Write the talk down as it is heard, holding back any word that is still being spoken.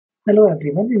Hello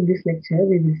everyone, in this lecture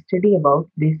we will study about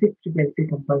basic frequency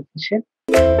compensation.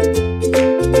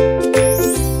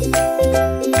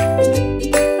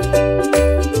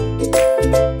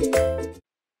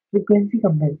 Frequency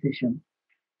compensation.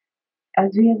 As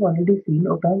we have already seen,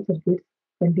 op-amp circuits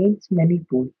contains many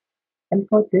poles, and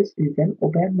for this reason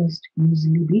op-amp must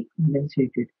usually be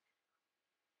compensated.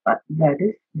 That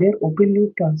is, their open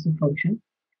loop transfer function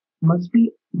must be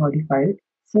modified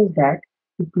such that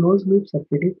the closed loop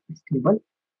circuit is stable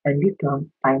and the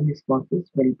time response is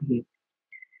well behaved.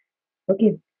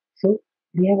 Okay, so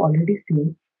we have already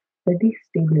seen that the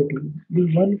stability,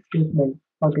 the one statement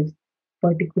for this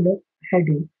particular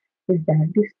heading is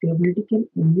that the stability can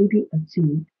only be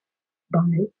achieved by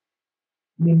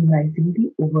minimizing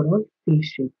the overall phase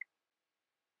shift,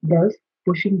 thus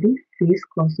pushing the phase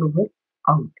crossover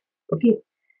out. Okay,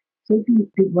 so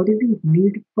what is the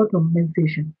need for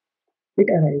compensation? It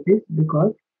arises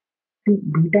because the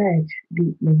beta h,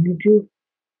 the magnitude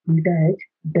beta h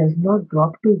does not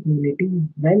drop to unity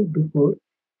well before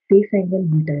phase angle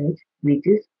beta h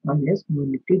reaches minus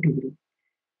 180 degree.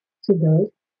 So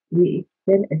thus, we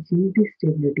can achieve the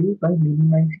stability by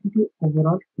minimizing the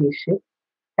overall phase shift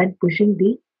and pushing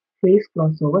the phase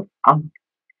crossover out.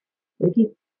 Okay,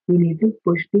 we need to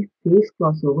push the phase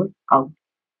crossover out,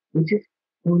 which is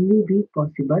only be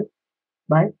possible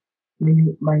by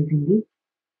minimizing the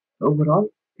overall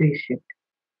phase shift.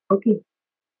 Okay,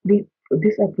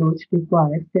 this approach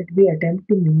requires that we attempt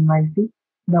to minimize the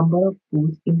number of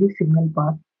poles in the signal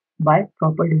path by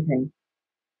proper design.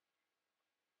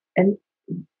 And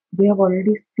we have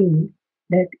already seen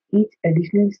that each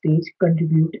additional stage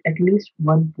contributes at least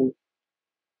one pole.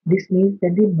 This means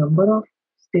that the number of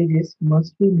stages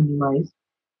must be minimized,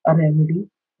 a remedy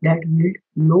that yield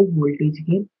low voltage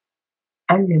gain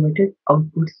and limited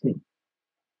output swing.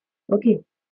 Okay,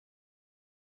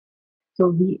 so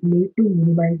we need to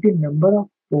minimize the number of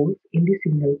poles in the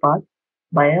signal path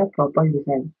by a proper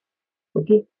design.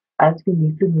 Okay, as we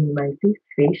need to minimize the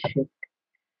phase shift.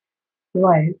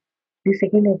 While the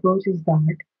second approach is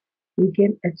that we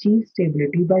can achieve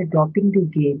stability by dropping the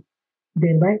gain,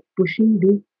 thereby pushing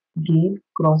the gain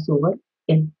crossover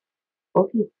in.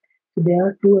 Okay, so there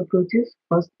are two approaches.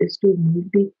 First is to move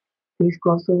the phase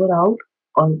crossover out,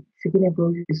 or second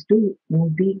approach is to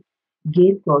move the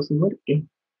gain crossover in.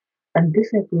 And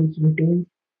this approach retains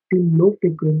the low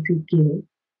frequency gain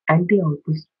and the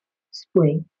output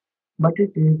swing, but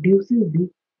it reduces the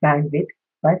bandwidth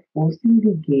by forcing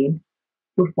the gain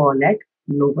to fall at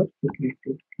lower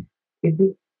frequency. If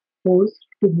we force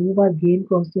to move our gain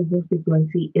crossover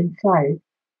frequency inside,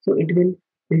 so it will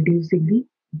reducing the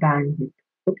bandwidth,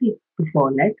 okay, to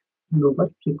fall at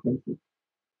lower frequency.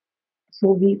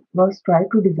 So we first try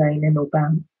to design an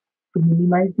op-amp to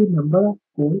minimize the number of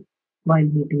poles while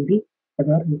meeting the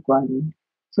other requirement.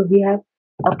 So we have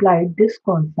applied this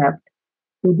concept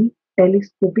to the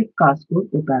telescopic cascode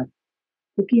op-amp.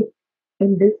 Okay,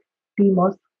 in this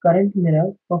CMOS current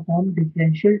mirror perform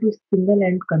differential to single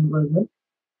end conversion,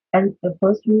 and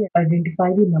first we identify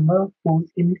the number of poles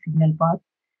in the signal path.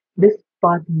 This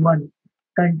path 1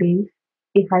 contains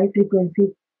a high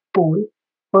frequency pole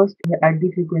first at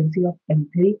the frequency of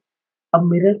M3, a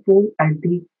mirror pole at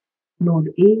the node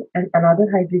A, and another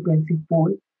high frequency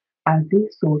pole at the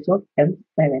source of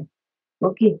M7.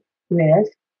 Okay, whereas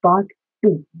path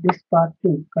 2, this path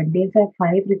 2 contains a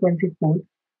high frequency pole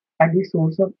at the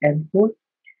source of M4,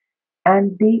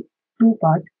 and the two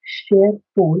paths share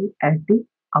pole at the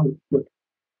output.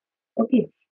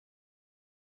 Okay,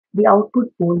 the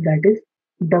output pole, that is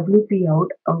WP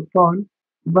out upon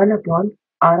 1 upon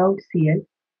R out CL.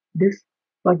 This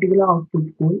particular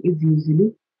output pole is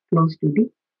usually close to the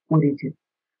origin,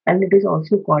 and it is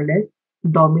also called as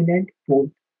dominant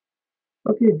pole.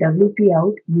 Okay, WP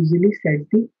out usually sets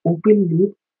the open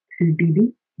loop 3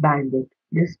 dB bandwidth.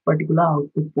 This particular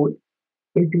output pole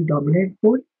is the dominant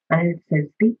pole and it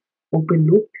sets the open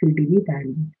loop 3 dB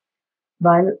bandwidth,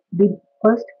 while the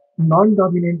first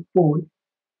non-dominant pole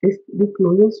is the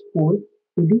closest pole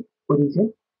to the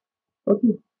origin.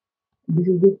 Okay, this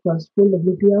is the first pole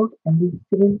WP out, and the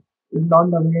second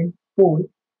non-dominant pole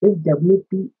is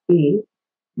WPA,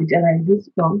 which arises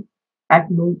from at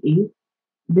node A.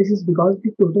 This is because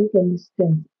the total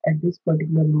resistance at this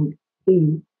particular node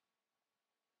A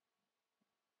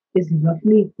is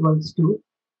roughly equals to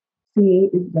CA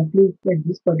is roughly at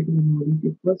this particular node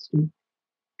is equals to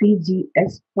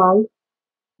CGS5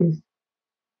 is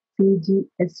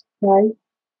CGS5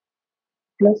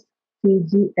 plus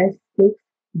CGS6,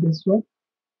 this one,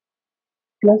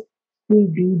 plus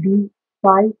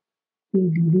CGD5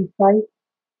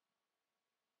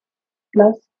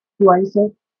 plus twice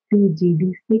of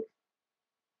TGD6,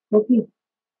 okay,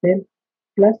 then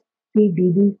plus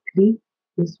TDD3,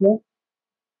 this one,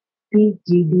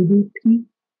 TGDD3,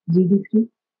 GD3,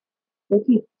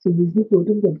 okay, so this is the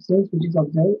total substance which is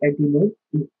observed at the node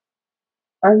A,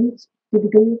 and it's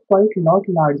typically quite a lot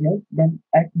larger than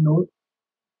at node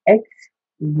X,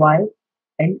 Y,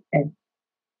 and N.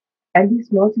 And the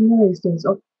small signal resistance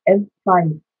of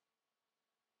M5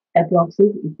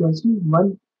 approximately equals to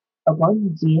 1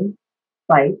 upon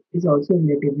GM5 is also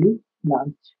relatively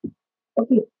large.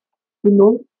 Okay, we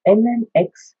node N and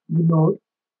X, N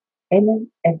and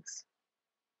X,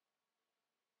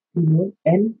 we node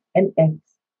N and X.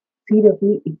 See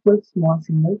roughly equal small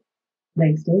signal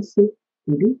resistance to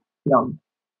the ground.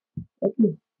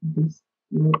 Okay, this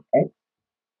node X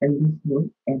and this node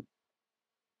N.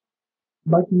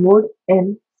 But node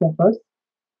N suffers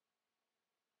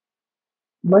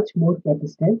much more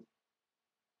capacitance.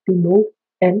 The node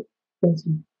N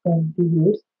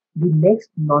contributes the next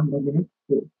non-dominant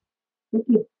pole.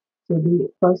 Okay, so the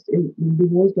first is the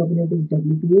most dominant is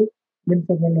WPA, then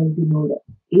second is the node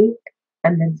A,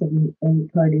 and then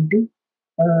third is the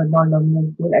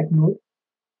non-dominant pole at node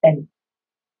N.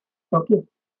 Okay,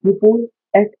 the pole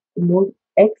at node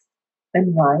X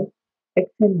and Y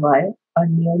are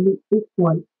nearly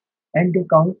equal and they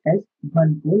count as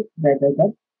one pole rather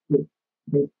than two.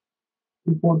 This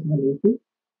the fourth one is the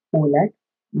pole at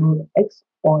node X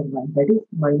or Y, that is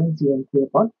minus GM3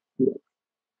 upon Gx.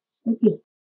 Okay,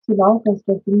 so now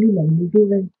constructing the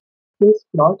magnitude and phase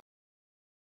plot,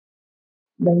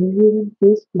 magnitude and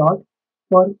phase plot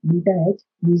for beta h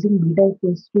using beta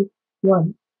equals to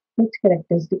 1, such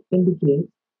characteristic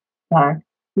indicates that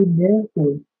the mirror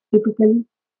pole, typically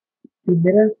the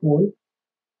mirror pole,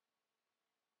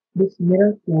 this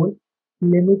mirror pole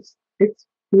limits its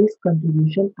phase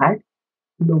contribution at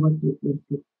lower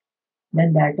frequency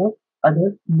than that of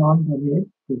other non-dominant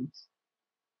poles.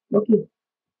 Okay,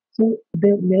 so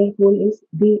the mirror pole is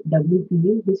the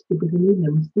WPA, which typically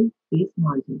limits the phase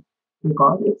margin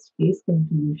because its phase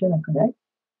contribution occur at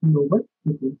lower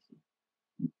frequency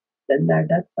than that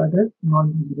at other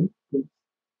non-dominant poles.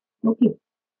 Okay,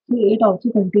 so it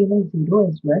also contains a zero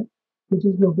as well, which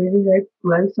is located at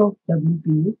 12 of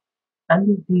WPA, and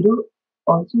the zero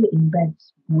also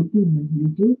impacts both the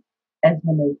magnitude as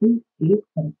well as the phase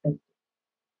characteristics.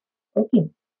 Okay,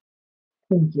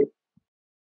 thank you.